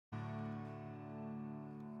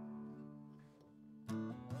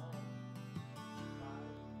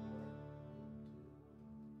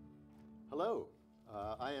Hello,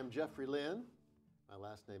 I am Jeffrey Lynn. My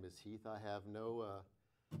last name is Heath. I have no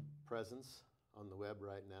presence on the web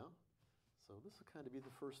right now, so this will kind of be the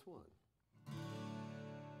first one.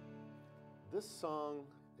 This song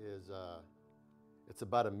is, it's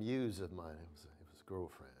about a muse of mine. It was a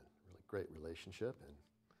girlfriend, really great relationship, and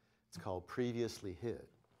it's called Previously Hid.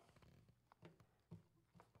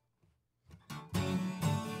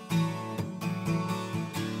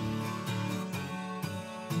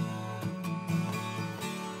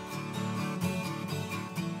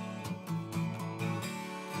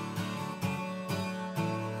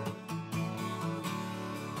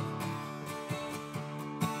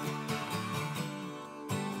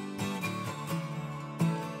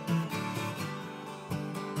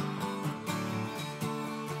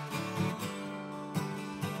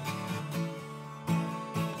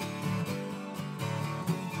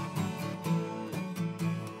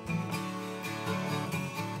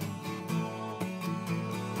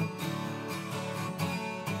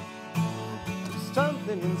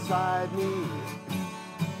 Something inside me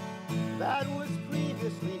that was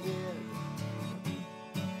previously hid.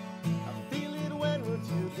 I feel it when we're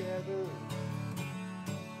together.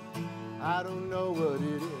 I don't know what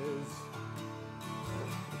it is.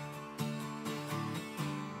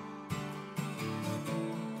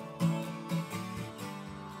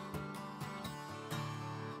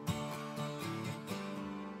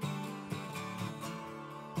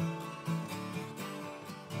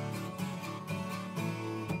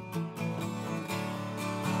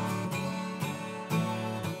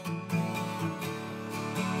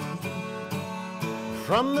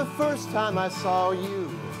 From the first time I saw you,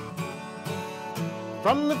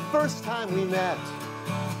 from the first time we met,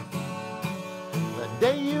 the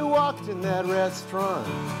day you walked in that restaurant,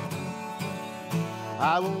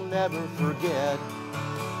 I will never forget.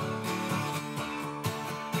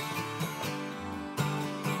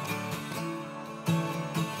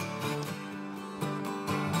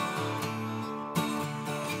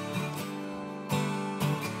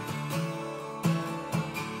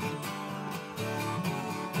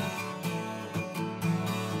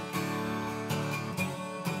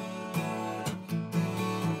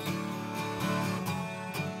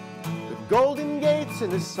 Golden gates in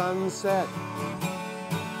the sunset,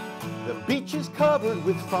 the beach is covered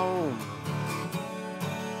with foam.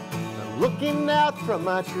 I'm looking out from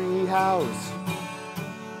my tree house.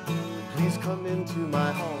 Please come into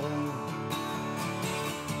my home.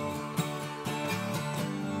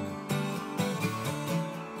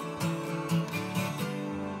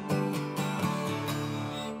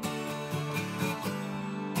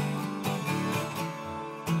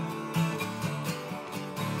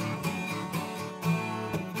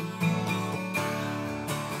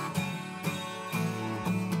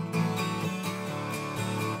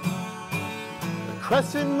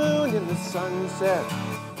 Crescent moon in the sunset,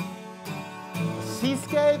 a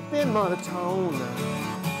seascape in monotone,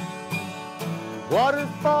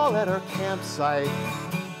 waterfall at our campsite.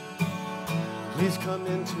 Please come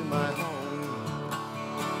into my home.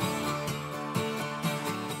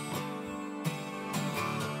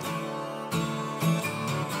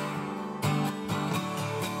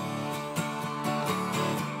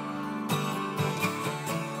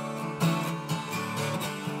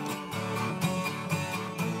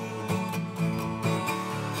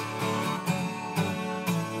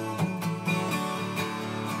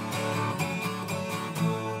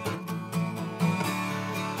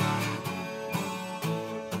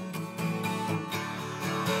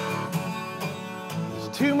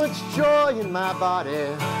 Too much joy in my body.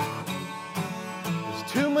 There's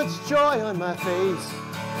too much joy on my face.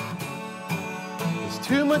 There's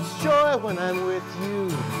too much joy when I'm with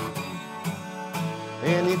you.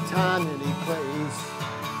 Anytime, any place.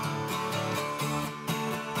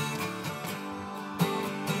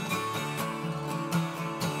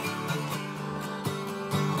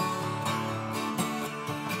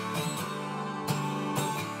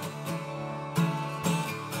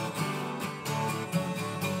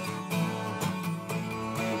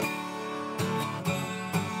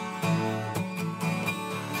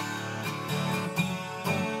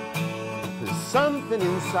 Something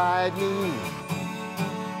inside me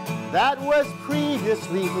that was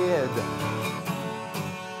previously hid.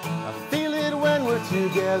 I feel it when we're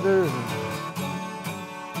together.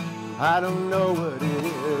 I don't know what it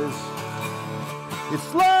is.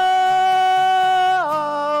 It's love.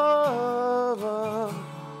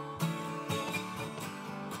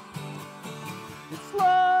 It's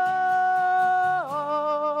love.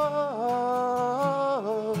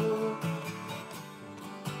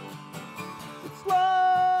 It's love.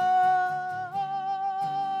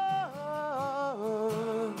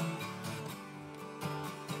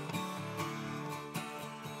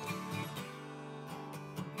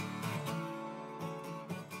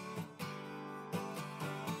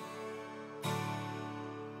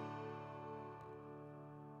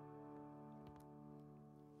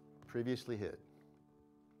 previously hit.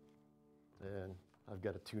 And I've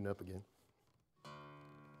got to tune up again.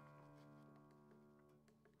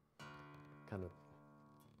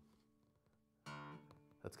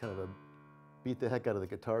 That's kind of a beat the heck out of the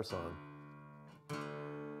guitar song.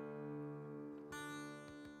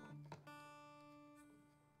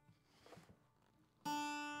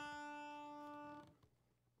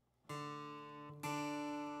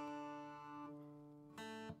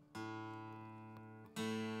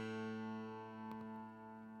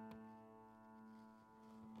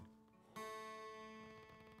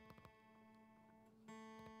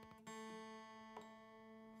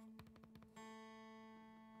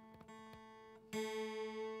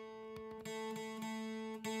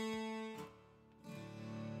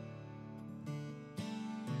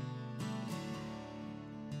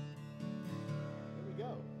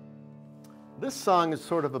 This song is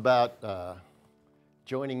sort of about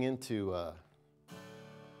joining into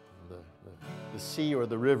the sea or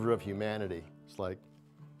the river of humanity. It's like,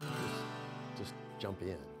 just jump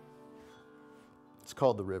in. It's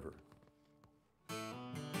called The River.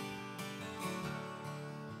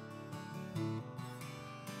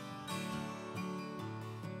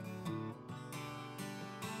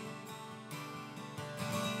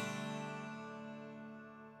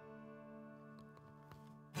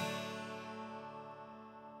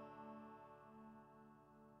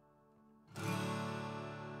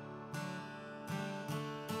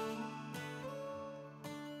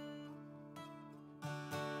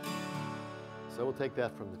 So we'll take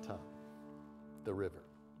that from the top, the river.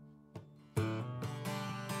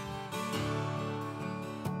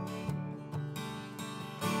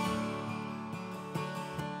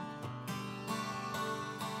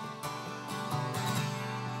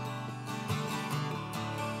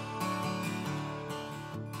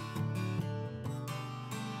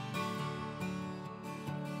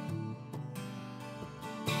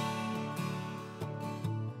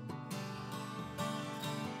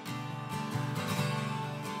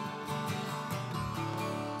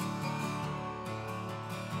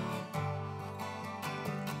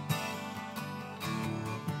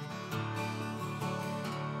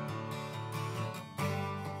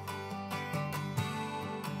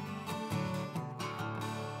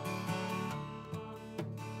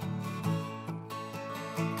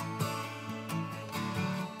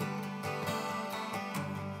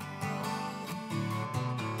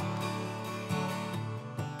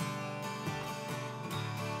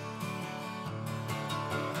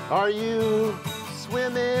 Are you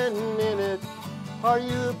swimming in it? Are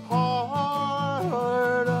you a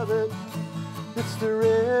part of it? It's the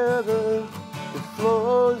river that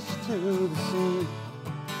flows to the sea.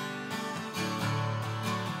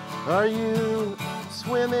 Are you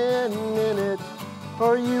swimming in it?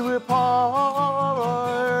 Are you a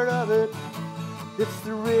part of it? It's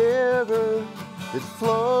the river that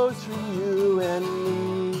flows through you and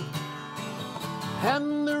me.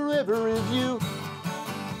 And the river is you.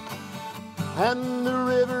 And the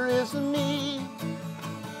river is me,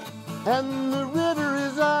 and the river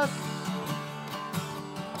is us,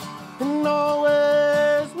 and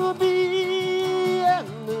always will be,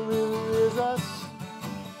 and the river is us,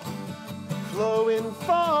 flowing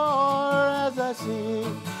far as I see,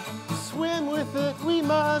 swim with it we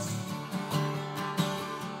must,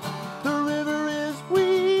 the river is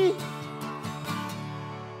we.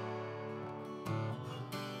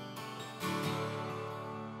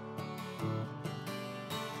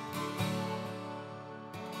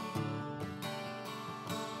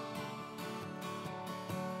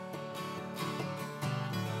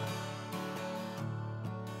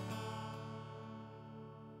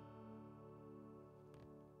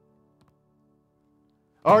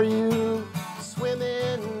 Are you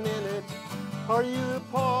swimming in it? Are you a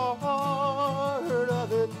part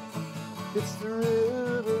of it? It's the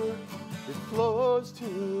river that flows to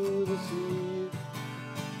the sea.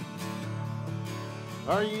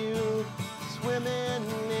 Are you swimming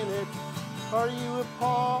in it? Are you a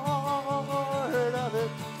part of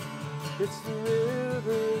it? It's the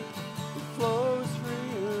river that flows through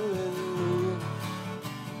you and me.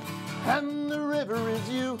 And the river is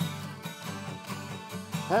you.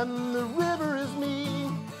 And the river is me,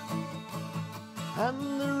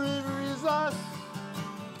 and the river is us,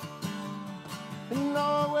 and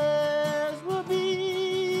always will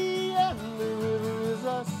be, and the river is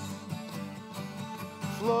us,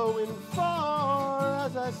 flowing far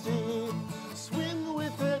as I see, swim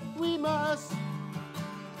with it we must,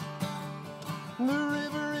 the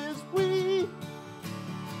river is we.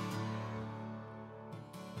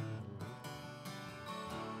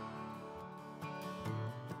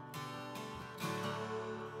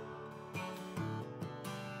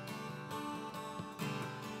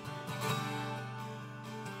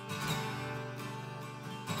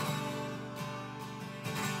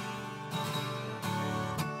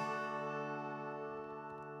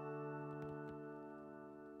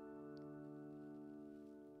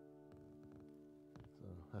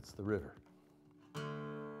 That's the river.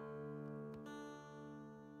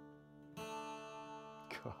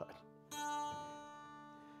 God.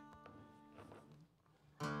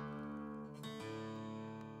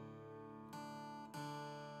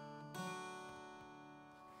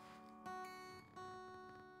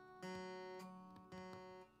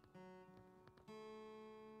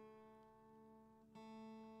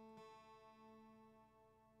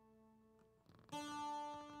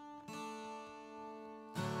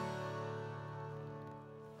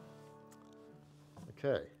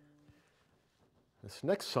 Okay. This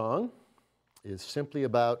next song is simply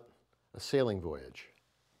about a sailing voyage.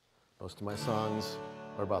 Most of my songs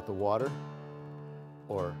are about the water,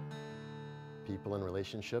 or people and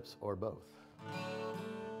relationships, or both.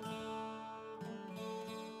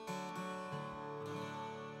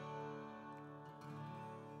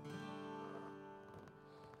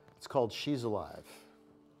 It's called She's Alive.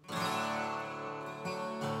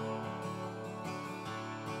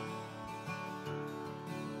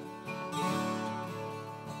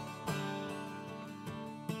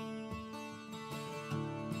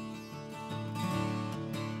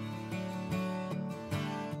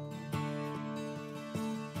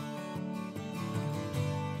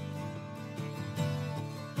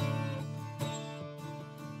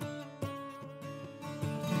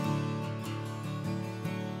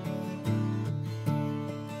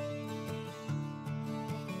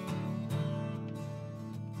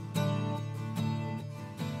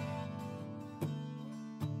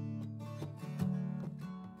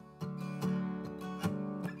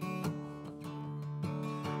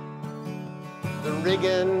 The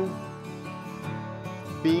rigging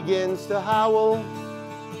begins to howl.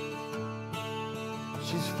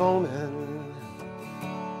 She's foaming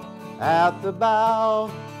at the bow.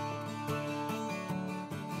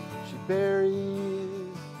 She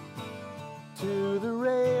buries to the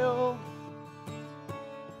rail.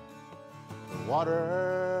 The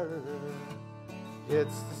water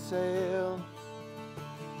hits the sail.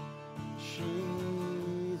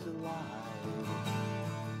 She's alive.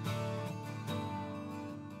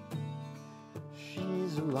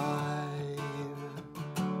 She's alive.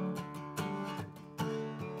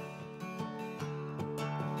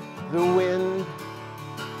 The wind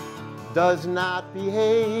does not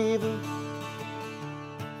behave.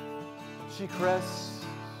 She crests,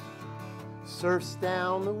 surfs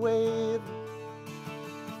down the wave.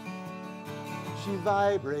 She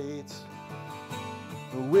vibrates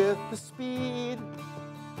with the speed.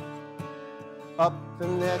 Up the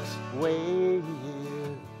next wave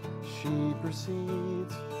she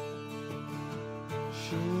proceeds.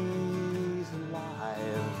 She's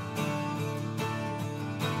alive.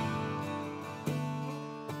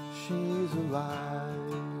 She's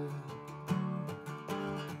alive.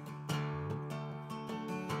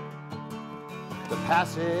 The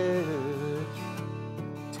passage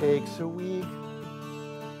takes a week.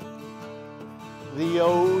 The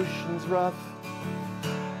ocean's rough,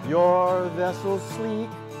 your vessel's sleek.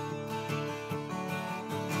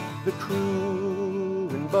 The crew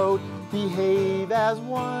and boat behave as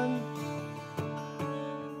one.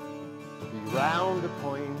 Be round the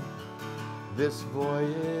point, this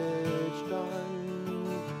voyage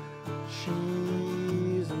done.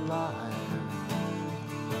 She's alive.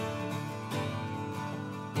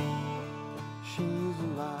 She's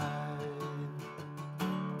alive.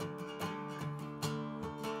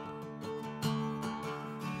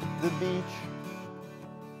 The beach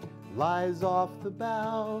lies off the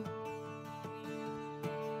bow.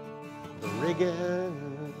 The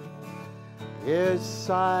rigging is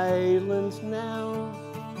silent now.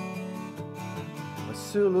 A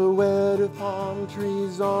silhouette of palm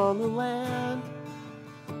trees on the land.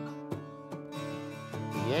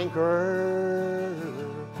 The anchor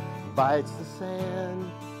bites the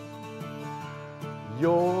sand.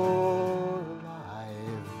 You're alive.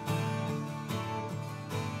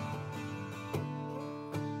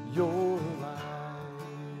 You're alive.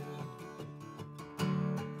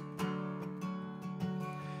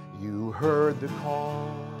 You heard the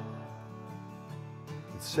call.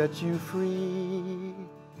 It set you free.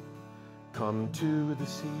 Come to the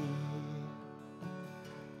sea.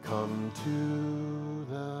 Come to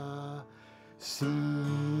the sea.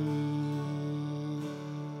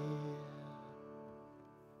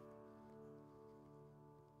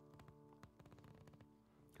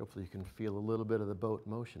 Hopefully you can feel a little bit of the boat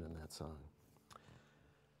motion in that song.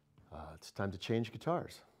 It's time to change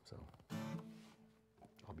guitars, so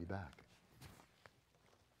I'll be back.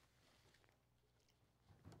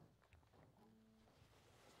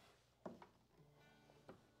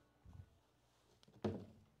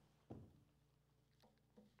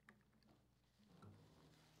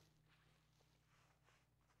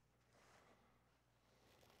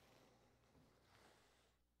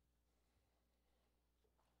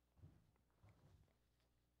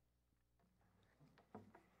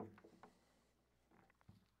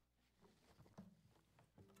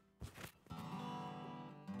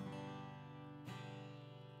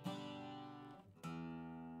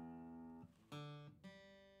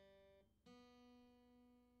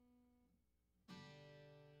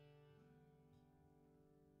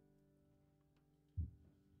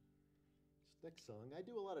 next song. I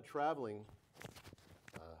do a lot of traveling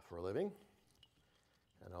for a living,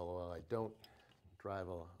 and although I don't drive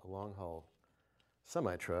a long-haul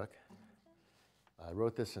semi-truck, I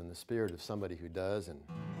wrote this in the spirit of somebody who does, and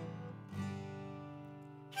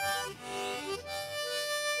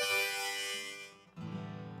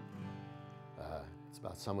it's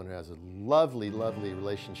about someone who has a lovely, lovely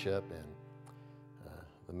relationship, and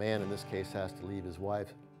the man in this case has to leave his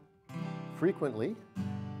wife frequently,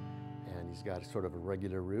 and he's got sort of a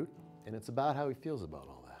regular route, and it's about how he feels about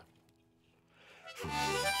all that.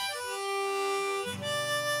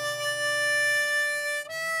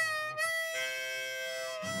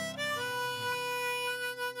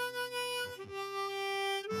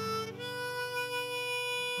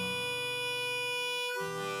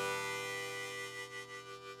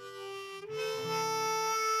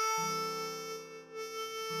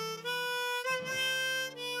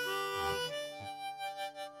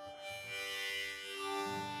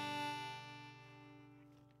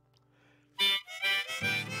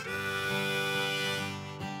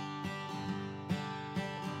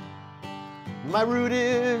 My route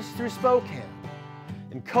is through Spokane,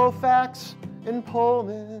 and Colfax, and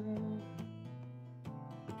Pullman.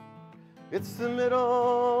 It's the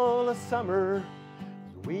middle of summer,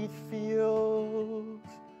 the wheat fields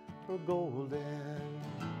are golden.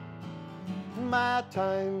 My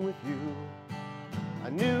time with you, I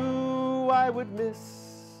knew I would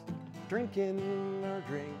miss drinking our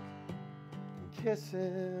drink and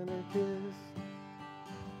kissing our kiss.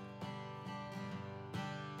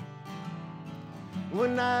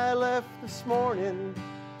 When I left this morning,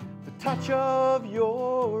 the touch of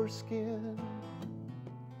your skin,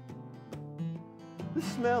 the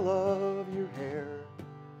smell of your hair,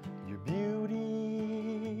 your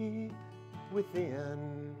beauty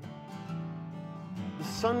within. The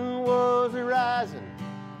sun was rising,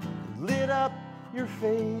 lit up your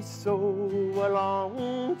face, so I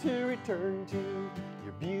long to return to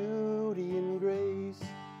your beauty and grace.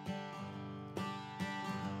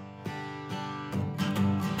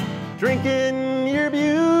 Drinking your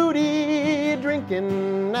beauty,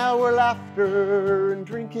 drinking our laughter, and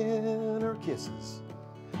drinking our kisses,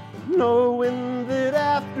 knowing that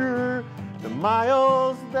after the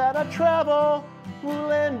miles that I travel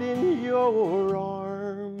will end in your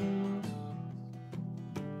arms.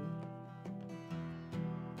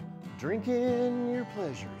 Drinking your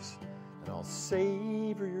pleasures, and I'll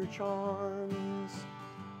savor your charms.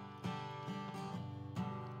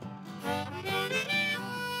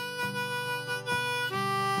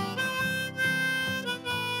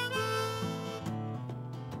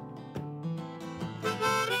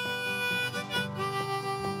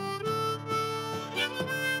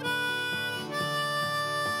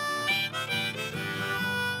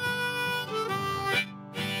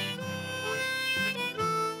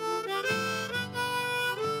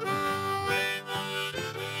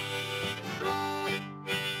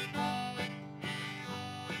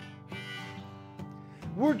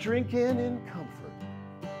 We're drinking in comfort,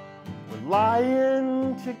 we're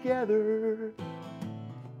lying together,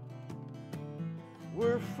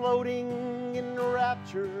 we're floating in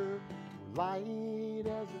rapture, light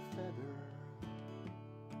as a feather.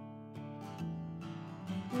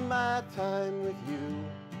 My time with you,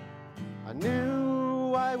 I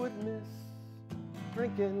knew I would miss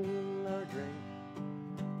drinking our drink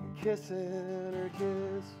and kissing our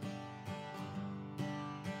kiss.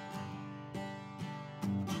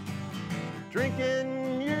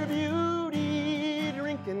 Drinking your beauty,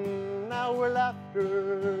 drinking our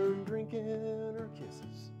laughter, drinking our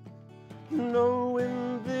kisses,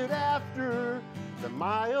 knowing that after the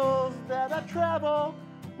miles that I travel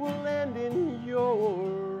will end in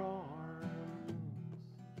your arms.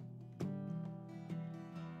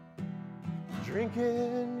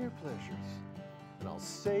 Drinking your pleasures, and I'll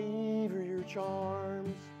savor your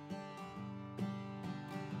charms.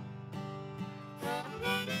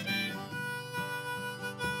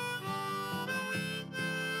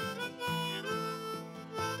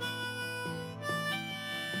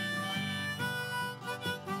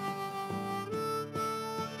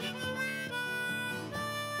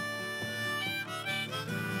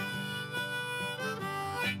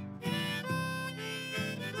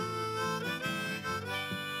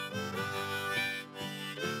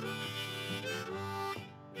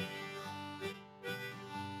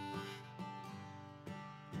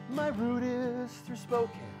 My route is through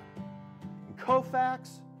Spokane, and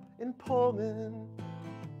Colfax, and Pullman.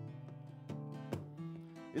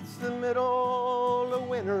 It's the middle of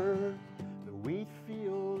winter, the wheat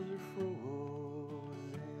fields are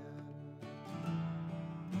frozen.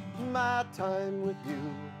 My time with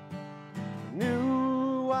you, I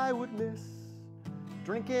knew I would miss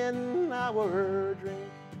drinking our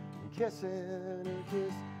drink and kissing her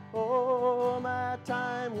kiss. Oh, my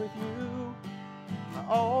time with you, I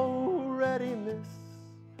already miss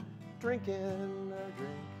drinking our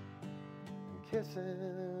drink and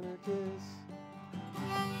kissing her kiss.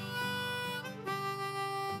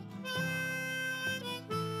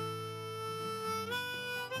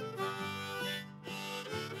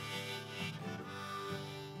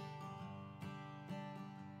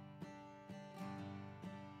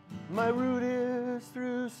 My route is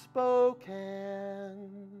through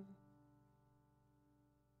Spokane.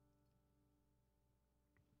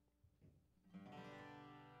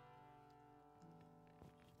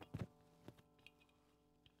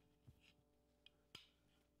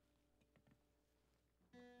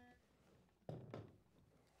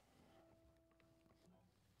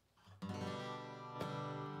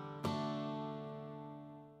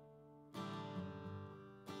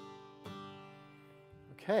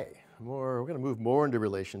 Okay, we're going to move more into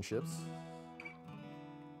relationships.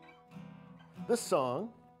 This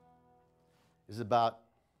song is about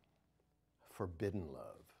forbidden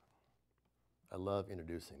love. I love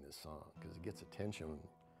introducing this song because it gets attention when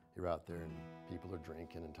you're out there and people are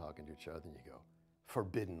drinking and talking to each other and you go,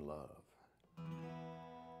 forbidden love.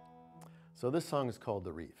 So this song is called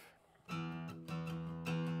The Reef.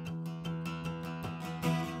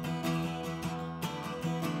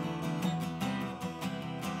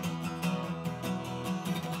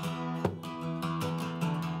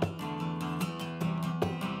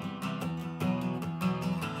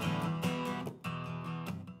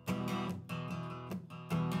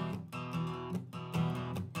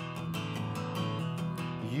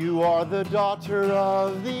 You are the daughter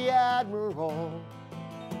of the admiral.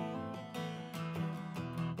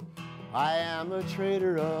 I am a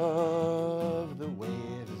trader of the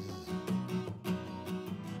waves.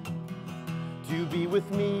 To be with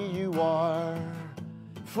me you are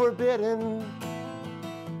forbidden.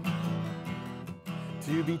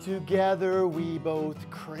 To be together we both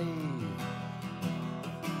crave.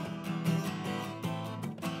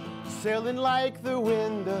 Sailing like the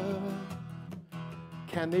wind,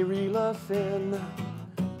 can they reel us in?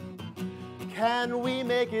 Can we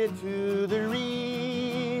make it to the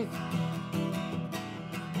reef?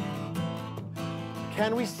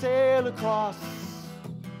 Can we sail across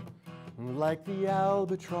like the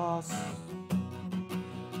albatross?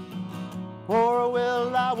 Or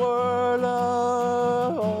will our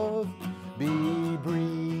love be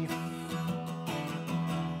brief?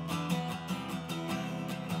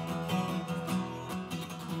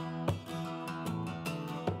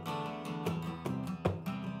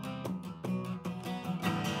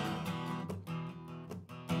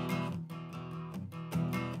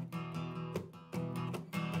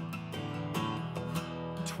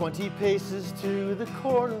 "20 paces to the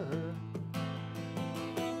corner,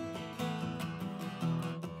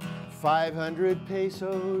 500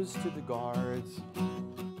 pesos to the guards.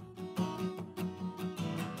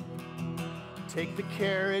 Take the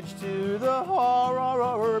carriage to the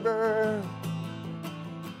harbor,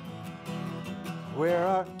 where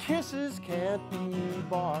our kisses can't be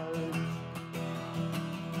barred.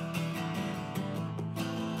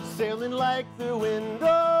 Sailing like the wind,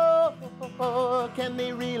 can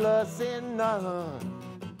they reel us in?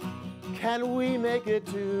 Can we make it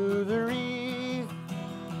to the reef?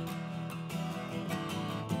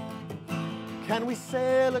 Can we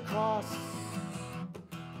sail across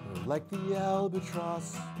like the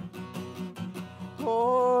albatross?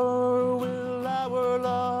 Or will our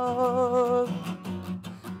love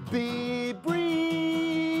be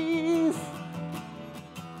brief?"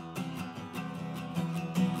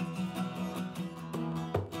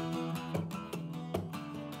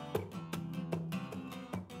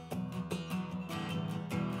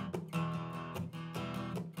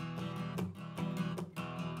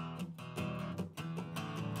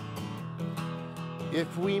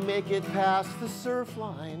 If we make it past the surf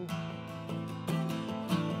line,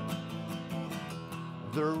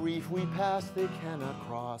 the reef we pass they cannot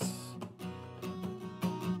cross.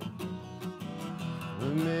 The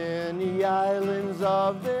many islands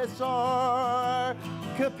of this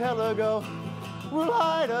archipelago will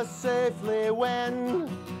hide us safely when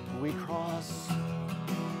we cross.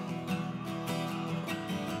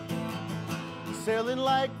 Sailing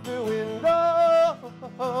like the wind,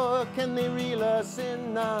 can they reel us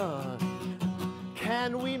in?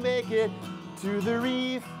 Can we make it to the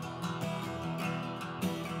reef?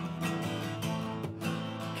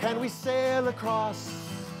 Can we sail across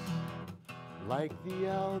like the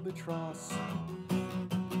albatross?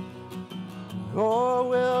 Or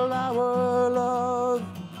will our love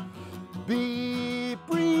be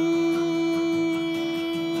brief?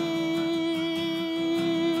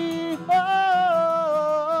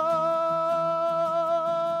 Oh,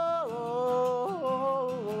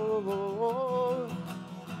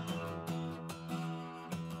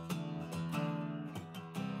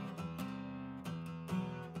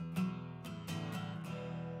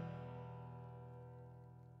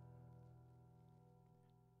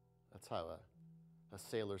 that's how a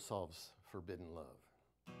sailor solves forbidden love.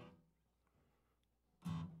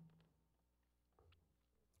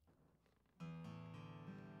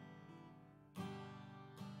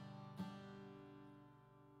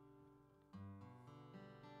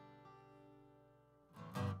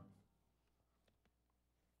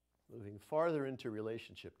 Moving farther into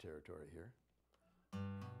relationship territory here. A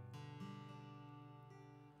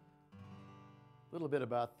little bit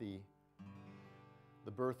about the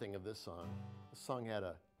birthing of this song. This song had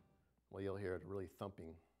well, you'll hear it, a really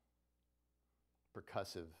thumping,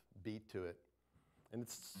 percussive beat to it. And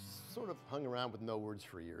it's sort of hung around with no words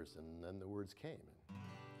for years, and then the words came.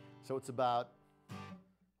 So it's about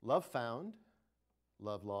love found,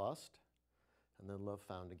 love lost, and then love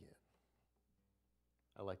found again.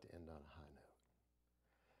 I like to end on a high note.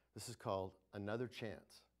 This is called Another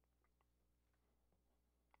Chance.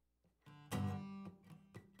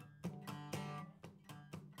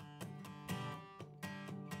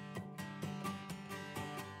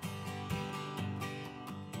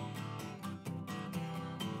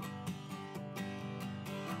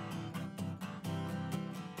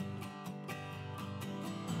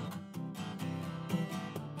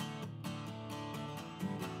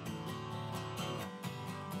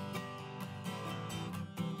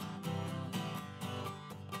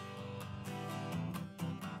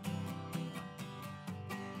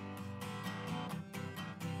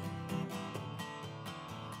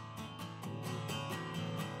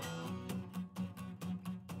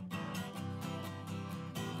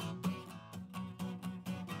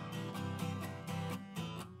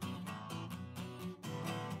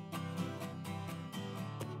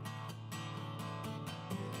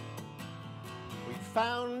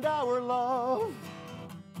 Found our love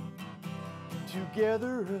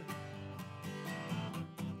together.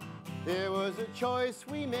 It was a choice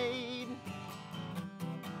we made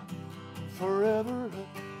forever.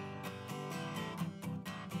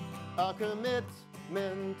 A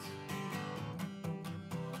commitment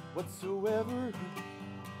whatsoever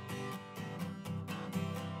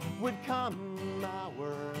would come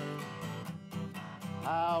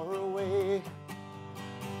our way.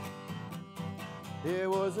 It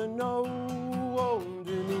was a no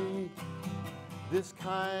to me. This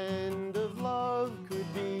kind of love could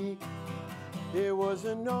be. It was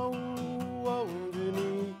a no to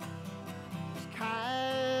me. This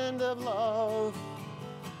kind of love.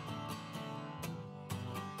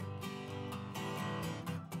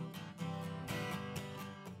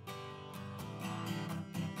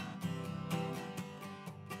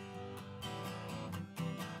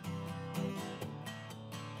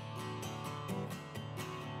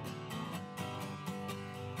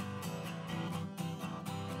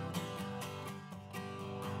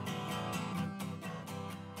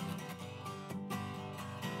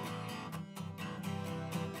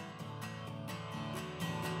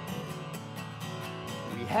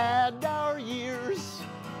 We had our years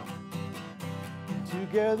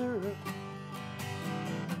together,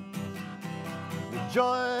 the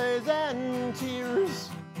joys and tears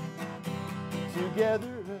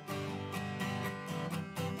together,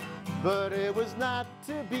 but it was not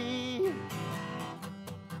to be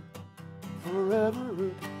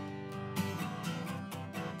forever.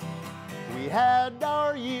 We had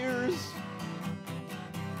our years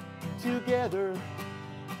together.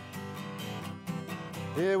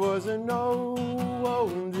 It was a no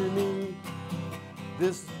to me.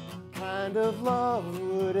 This kind of love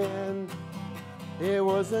would end. It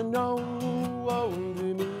was a no to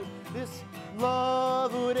me. This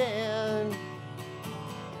love would end.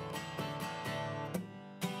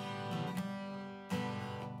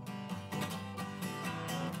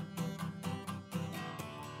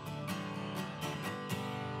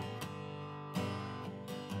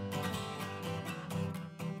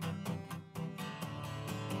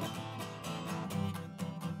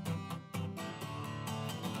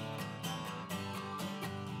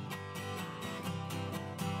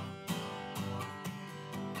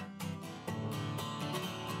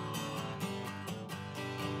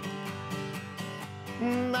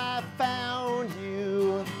 I found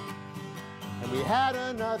you, and we had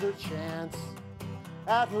another chance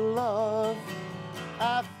at love.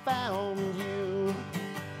 I found you,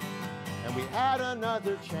 and we had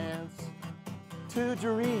another chance to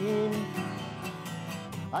dream.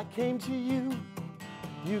 I came to you,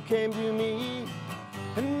 you came to me,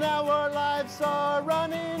 and now our lives are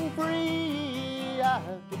running free. I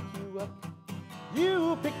picked you up,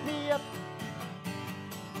 you picked me up.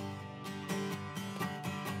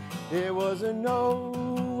 It was a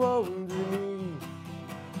no to me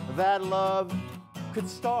that love could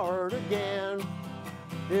start again.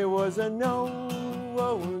 It was a no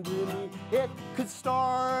to me, it could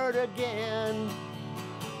start again.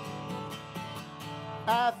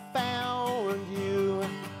 I found you,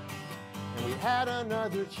 and we had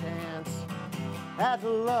another chance at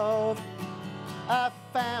love. I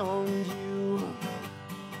found you,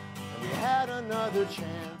 and we had another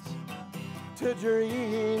chance to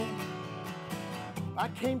dream. I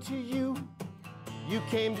came to you, you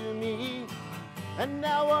came to me, and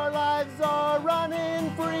now our lives are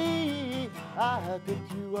running free. I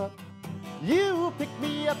picked you up, you picked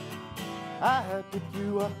me up. I picked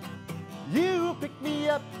you up, you picked me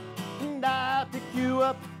up, and I picked you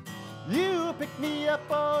up, you picked me up.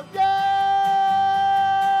 Oh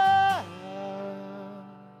yeah!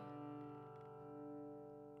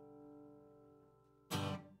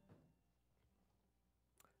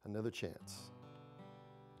 Another chance.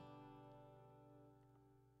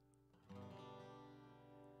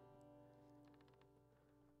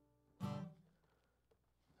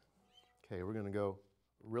 Okay, we're going to go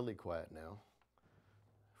really quiet now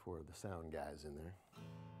for the sound guys in there.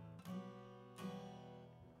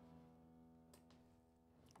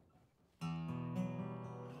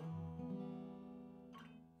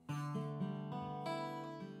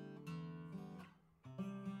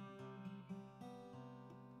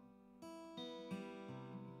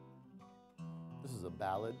 This is a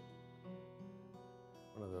ballad,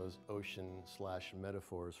 one of those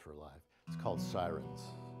ocean/metaphors for life. It's called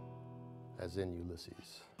Sirens, as in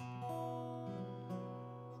Ulysses.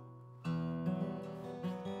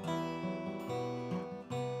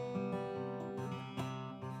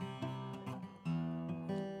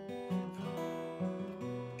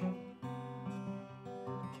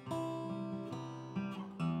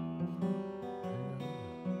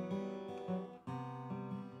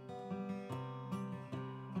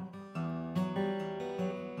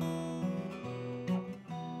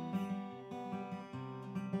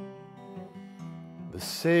 The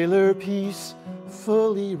sailor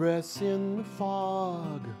peacefully rests in the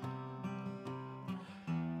fog,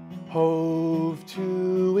 hove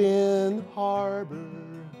to in the harbor.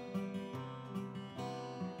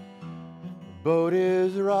 The boat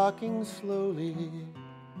is rocking slowly,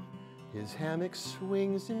 his hammock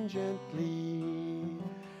swings in gently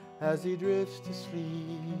as he drifts to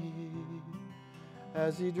sleep,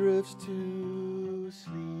 as he drifts to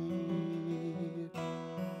sleep.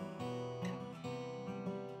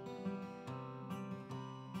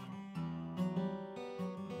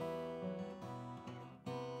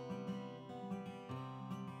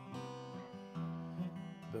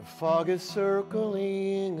 The fog is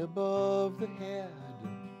circling above the head,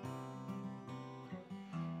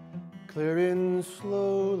 clearing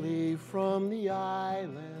slowly from the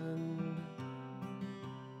island.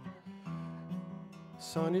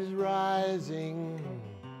 Sun is rising,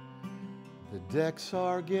 the decks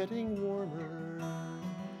are getting warmer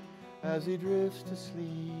as he drifts to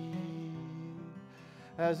sleep,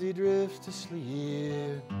 as he drifts to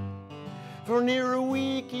sleep. For near a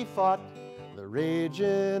week he fought the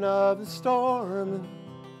raging of the storm,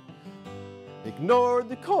 ignored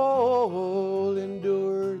the cold,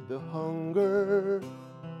 endured the hunger,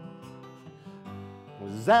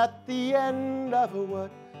 was at the end of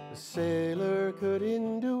what a sailor could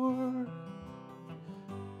endure.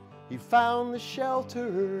 He found the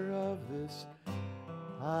shelter of this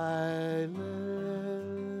island.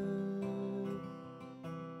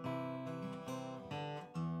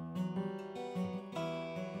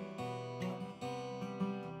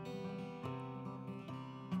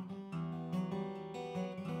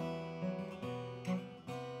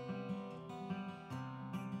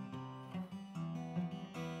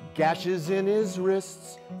 Gashes in his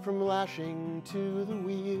wrists from lashing to the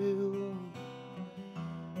wheel,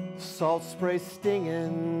 salt spray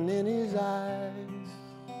stinging in his eyes.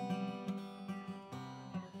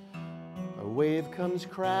 A wave comes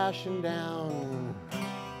crashing down,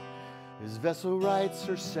 his vessel rights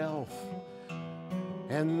herself,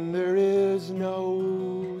 and there is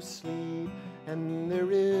no sleep, and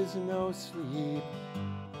there is no sleep.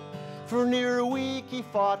 For near a week he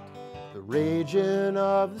fought the raging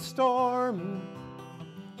of the storm,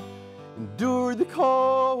 endured the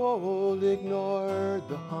cold, ignored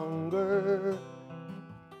the hunger.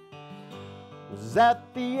 Was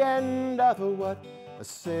at the end of what a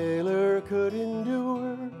sailor could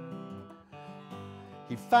endure.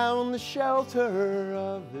 He found the shelter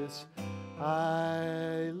of this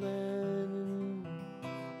island.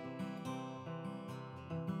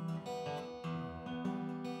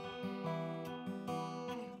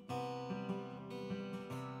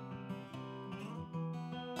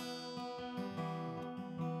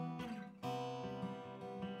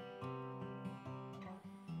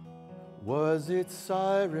 Was it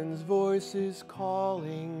sirens' voices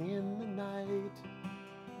calling in the night?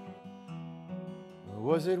 Or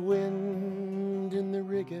was it wind in the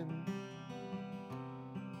rigging?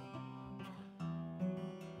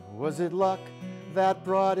 Or was it luck that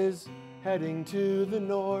brought his heading to the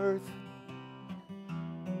north?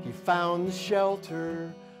 He found the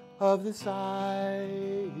shelter of this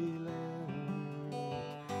island.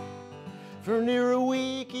 For near a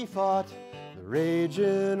week he fought the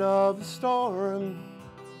raging of the storm,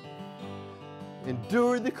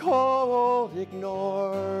 endured the cold,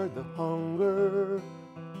 ignored the hunger.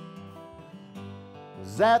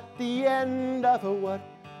 Was at the end of what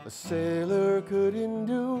a sailor could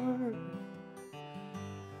endure.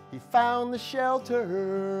 He found the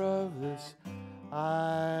shelter of this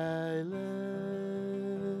island.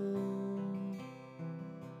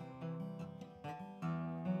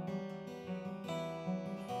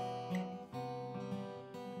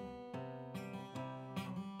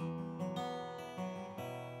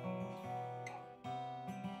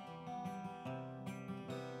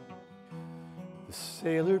 The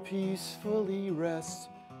sailor peacefully rests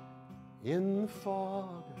in the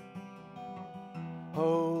fog,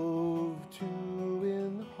 hove to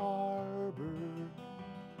in the harbor.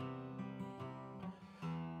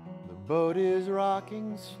 The boat is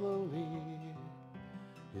rocking slowly,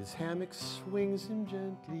 his hammock swings him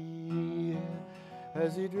gently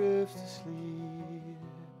as he drifts to sleep,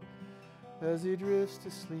 as he drifts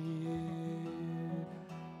to sleep,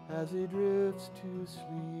 as he drifts to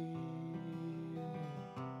sleep.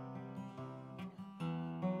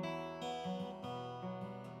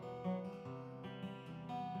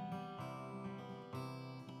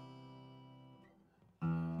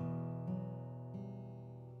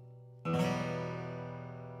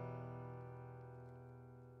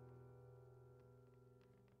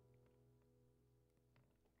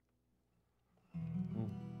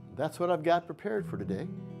 That's what I've got prepared for today.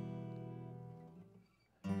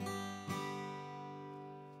 And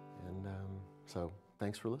so,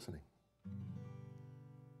 thanks for listening.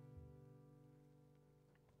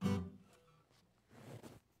 Good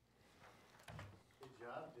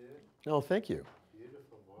job, dude. Oh, thank you.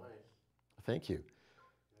 Beautiful voice. Thank you. Yeah,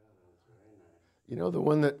 that was very nice. You know the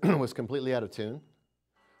one that was completely out of tune?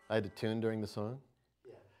 I had to tune during the song?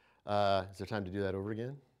 Yeah. Is there time to do that over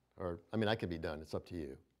again? Or, I mean, I could be done. It's up to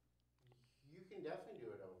you. You can definitely do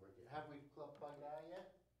it over again. Have we plugged out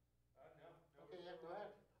yet? No. Okay, yeah, go ahead.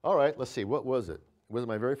 All right, let's see. What was it? Was it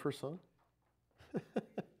my very first song?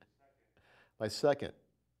 My second.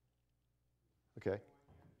 Okay.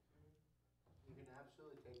 You can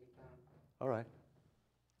absolutely take your time. All right.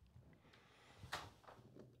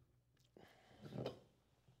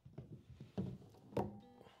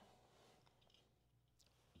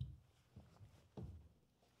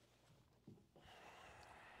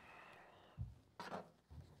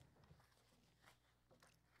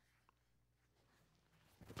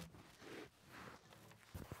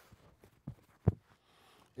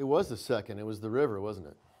 It was the second. It was the river, wasn't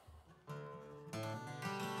it?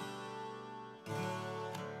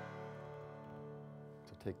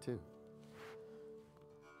 So take two.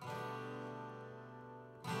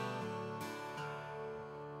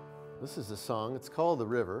 This is a song. It's called The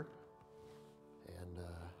River. And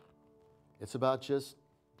it's about just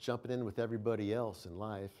jumping in with everybody else in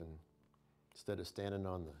life and instead of standing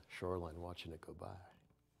on the shoreline watching it go by.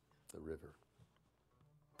 The river.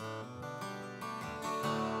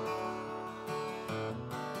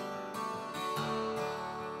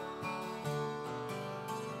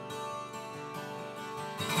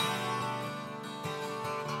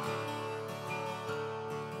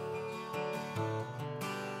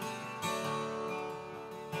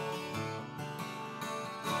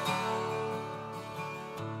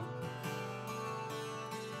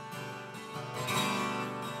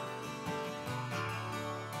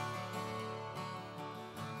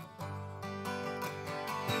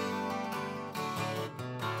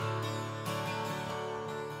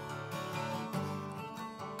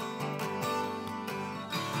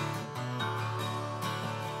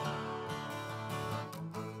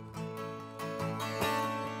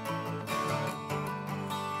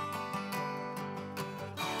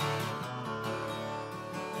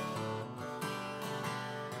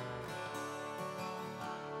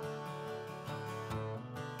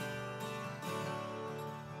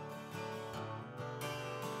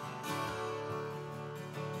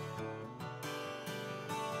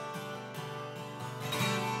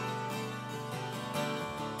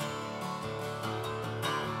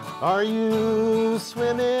 Are you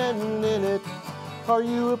swimming in it? Are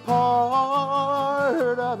you a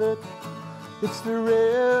part of it? It's the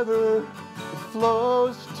river that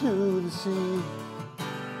flows to the sea.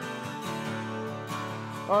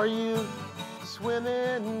 Are you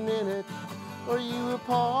swimming in it? Are you a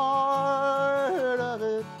part of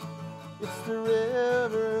it? It's the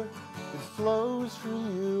river that flows for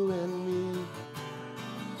you and me.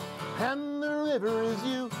 And the river is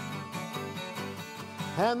you.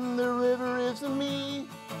 And the river is me.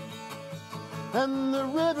 And the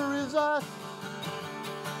river is us.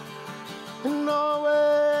 And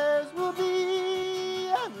always will be.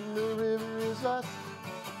 And the river is us.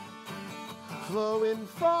 Flowing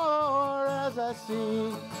far as I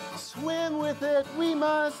see. Swim with it we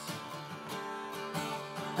must.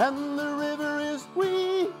 And the river is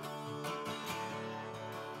we.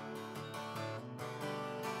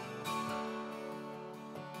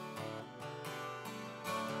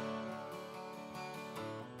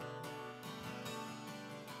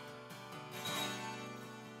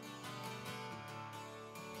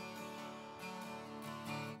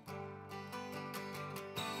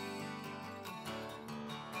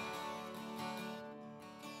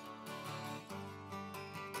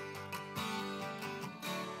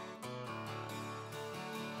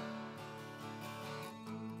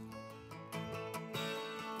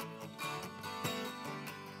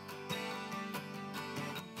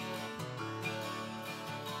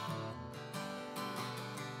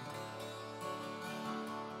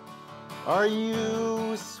 Are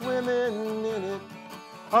you swimming in it?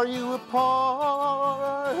 Are you a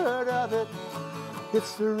part of it?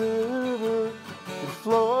 It's the river that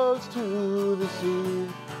flows to the sea.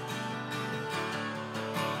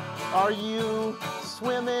 Are you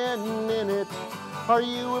swimming in it? Are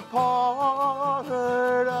you a part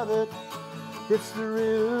of it? It's the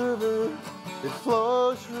river that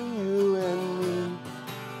flows for you and me.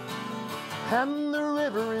 And the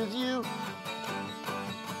river is you.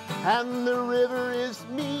 And the river is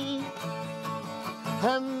me.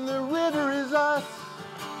 And the river is us.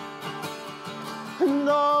 And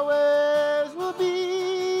always will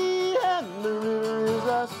be. And the river is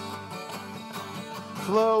us.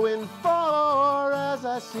 Flowing far as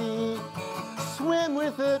I see. Swim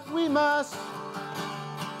with it we must.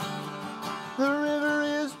 The river